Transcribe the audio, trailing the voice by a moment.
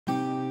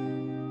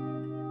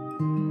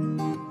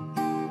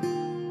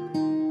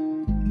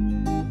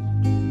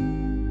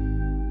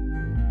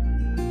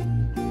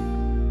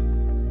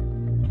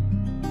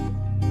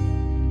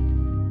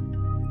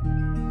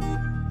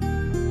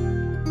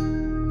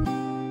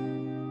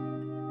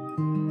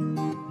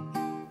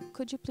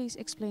Could you please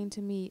explain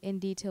to me in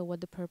detail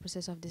what the purpose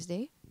is of this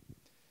day?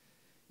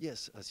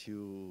 Yes, as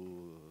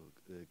you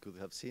could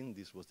have seen,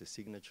 this was the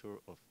signature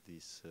of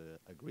this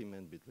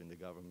agreement between the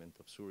government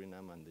of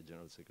Suriname and the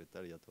General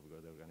Secretariat of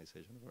the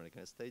Organization of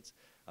American States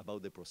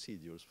about the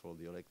procedures for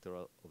the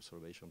electoral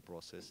observation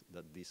process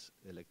that this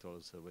electoral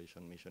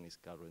observation mission is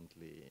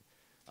currently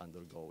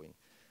undergoing.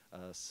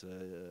 As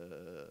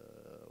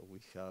we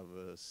have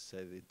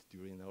said it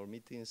during our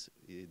meetings,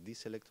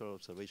 this electoral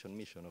observation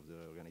mission of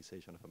the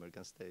Organization of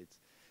American States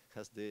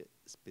has the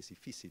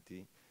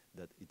specificity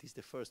that it is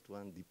the first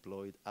one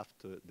deployed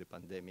after the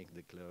pandemic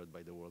declared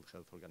by the World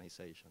Health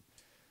Organization.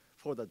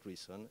 For that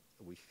reason,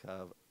 we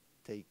have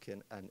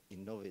taken an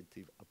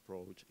innovative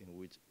approach in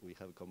which we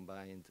have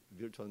combined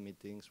virtual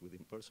meetings with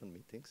in-person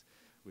meetings.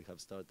 We have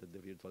started the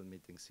virtual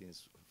meeting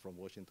from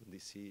Washington,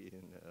 D.C.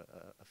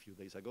 a few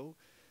days ago.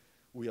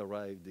 We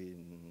arrived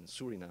in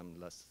Suriname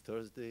last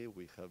Thursday.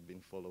 We have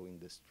been following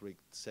the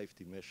strict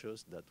safety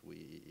measures that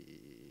we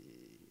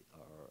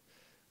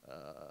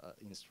are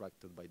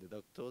instructed by the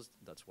doctors.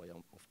 That's why,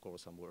 of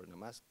course, I'm wearing a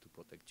mask to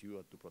protect you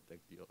and to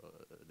protect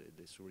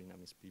the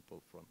Surinamese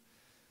people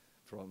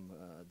from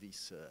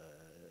this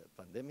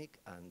pandemic.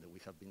 And we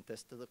have been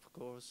tested, of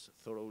course,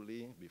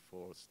 thoroughly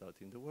before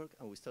starting the work.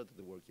 And we started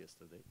the work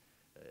yesterday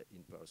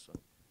in person.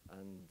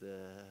 And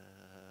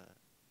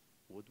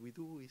what we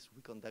do is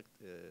we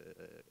conduct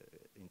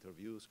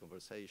interviews,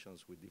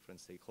 conversations with different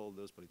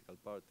stakeholders, political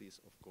parties,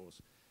 of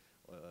course,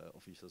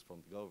 officials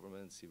from the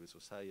government, civil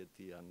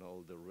society, and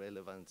all the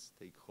relevant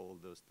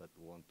stakeholders that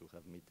want to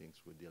have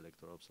meetings with the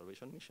electoral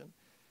observation mission.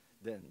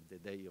 Then, the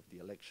day of the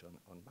election,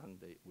 on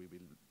Monday, we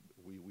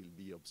will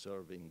be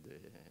observing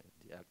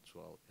the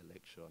actual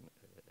election,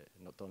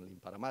 not only in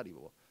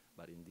Paramaribo,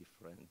 but in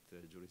different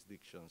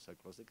jurisdictions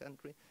across the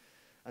country.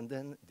 And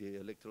then the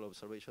electoral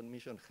observation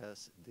mission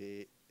has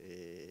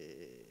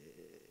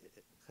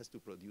to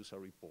produce a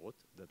report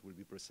that will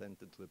be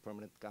presented to the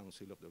Permanent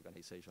Council of the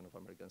Organization of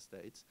American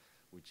States,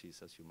 which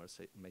is, as you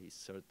may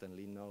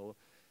certainly know,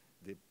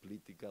 the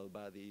political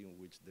body in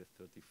which the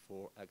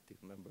 34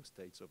 active member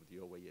states of the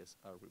OAS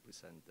are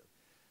represented.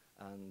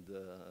 And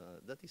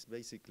that is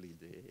basically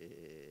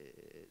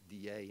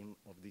the aim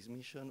of this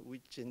mission,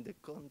 which in the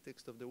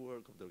context of the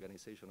work of the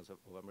Organization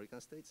of American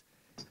States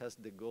has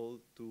the goal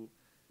to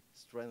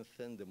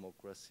strengthen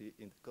democracy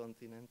in the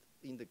continent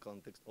in the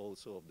context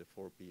also of the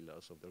 4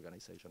 pillars of the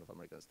Organization of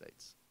American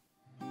States.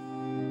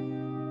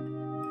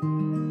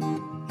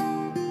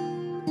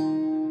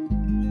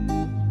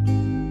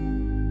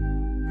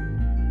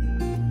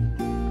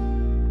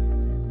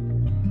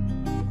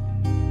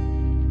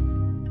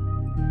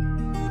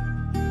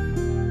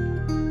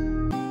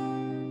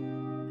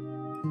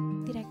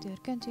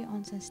 Directeur, kunt u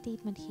ons een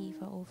statement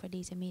geven over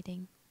deze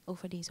meeting,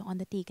 over deze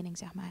ondertekening,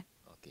 zeg maar?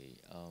 Oké,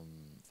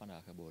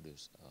 vandaag hebben we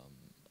dus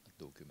het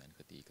document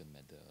getekend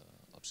met de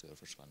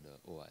observers van de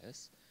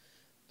OAS.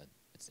 Het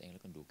is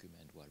eigenlijk een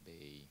document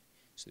waarbij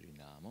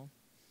Suriname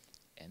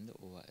en de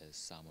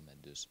OAS samen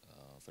met dus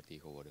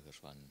vertegenwoordigers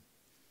van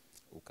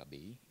OKB,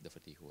 de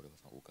vertegenwoordiger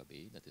van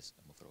OKB, dat is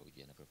mevrouw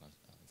Jennifer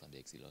van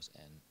Dijk-Silos,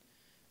 en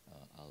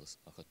als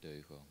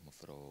getuige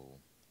mevrouw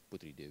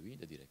Putri Dewi,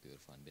 de directeur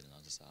van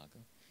Binnenlandse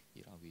Zaken,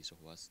 hier aanwezig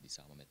was, die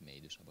samen met mij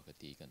dus hebben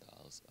getekend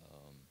als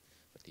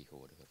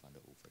vertegenwoordiger van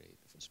de overheid,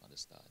 dus van de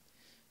staat,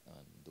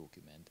 een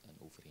document, een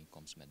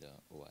overeenkomst met de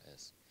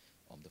OAS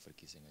om de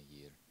verkiezingen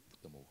hier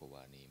te mogen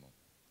waarnemen.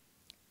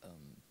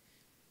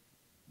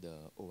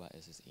 De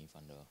OAS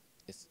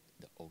is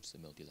de oudste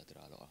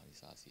multilaterale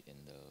organisatie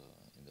in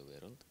de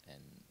wereld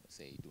en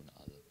zij doen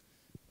al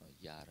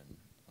jaren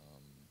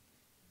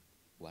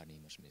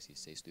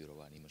waarnemersmissies. Zij sturen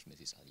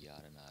waarnemersmissies al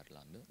jaren naar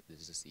landen. Dit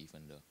is de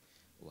 7e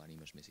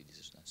waarnemersmissie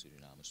die ze naar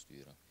Suriname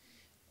sturen.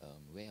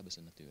 Wij hebben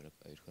ze natuurlijk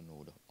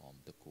uitgenodigd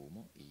om te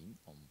komen,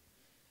 om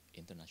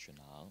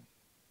internationaal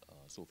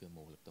zoveel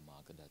mogelijk te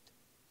maken dat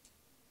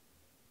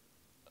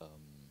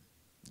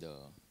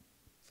de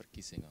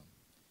verkiezingen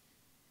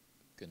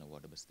kunnen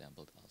worden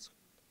bestempeld als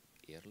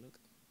eerlijk,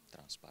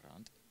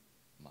 transparant,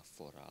 maar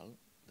vooral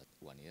dat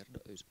wanneer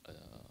de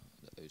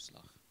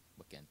uitslag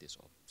bekend is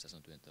op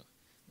 26,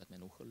 dat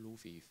men ook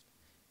geloof heeft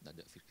dat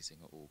de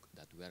verkiezingen ook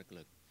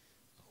daadwerkelijk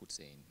goed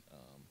zijn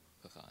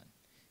gegaan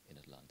in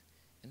het land.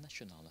 En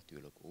nationaal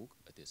natuurlijk ook.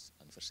 Het is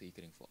een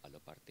verzekering voor alle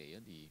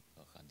partijen die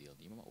gaan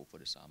deelnemen, maar ook voor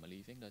de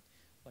samenleving, dat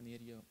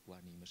wanneer je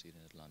waarnemers hier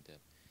in het land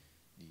hebt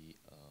die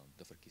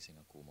de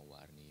verkiezingen komen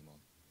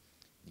waarnemen,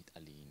 niet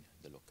alleen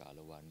de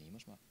lokale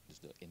waarnemers, maar dus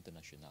de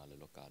internationale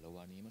lokale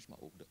waarnemers, maar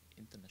ook de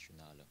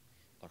internationale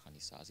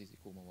organisaties die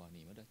komen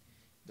waarnemen, dat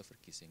de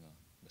verkiezingen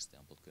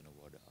bestempeld kunnen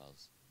worden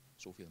als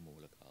zoveel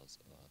mogelijk als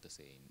te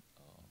zijn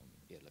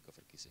eerlijke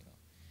verkiezingen.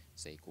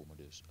 Zij komen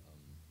dus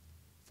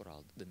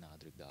vooral de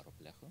nadruk daarop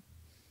leggen.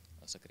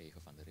 Ze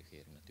krijgen van de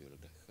regering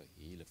natuurlijk de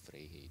gehele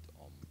vrijheid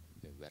om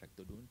hun werk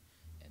te doen.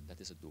 En dat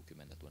is het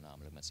document dat we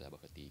namelijk met ze hebben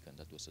getekend,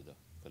 dat we ze de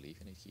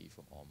gelegenheid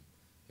geven om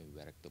hun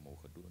werk te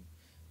mogen doen.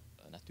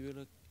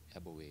 Natuurlijk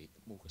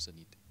mogen ze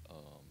niet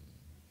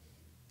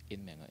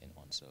inmengen in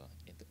onze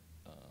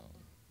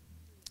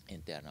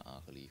interne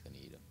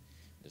aangelegenheden.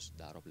 Dus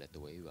daarop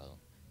letten wij wel.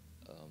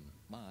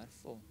 Maar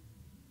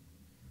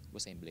we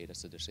zijn blij dat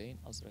ze er zijn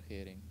als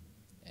regering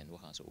en we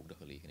gaan ze ook de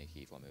gelegenheid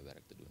geven om hun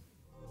werk te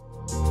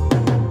doen.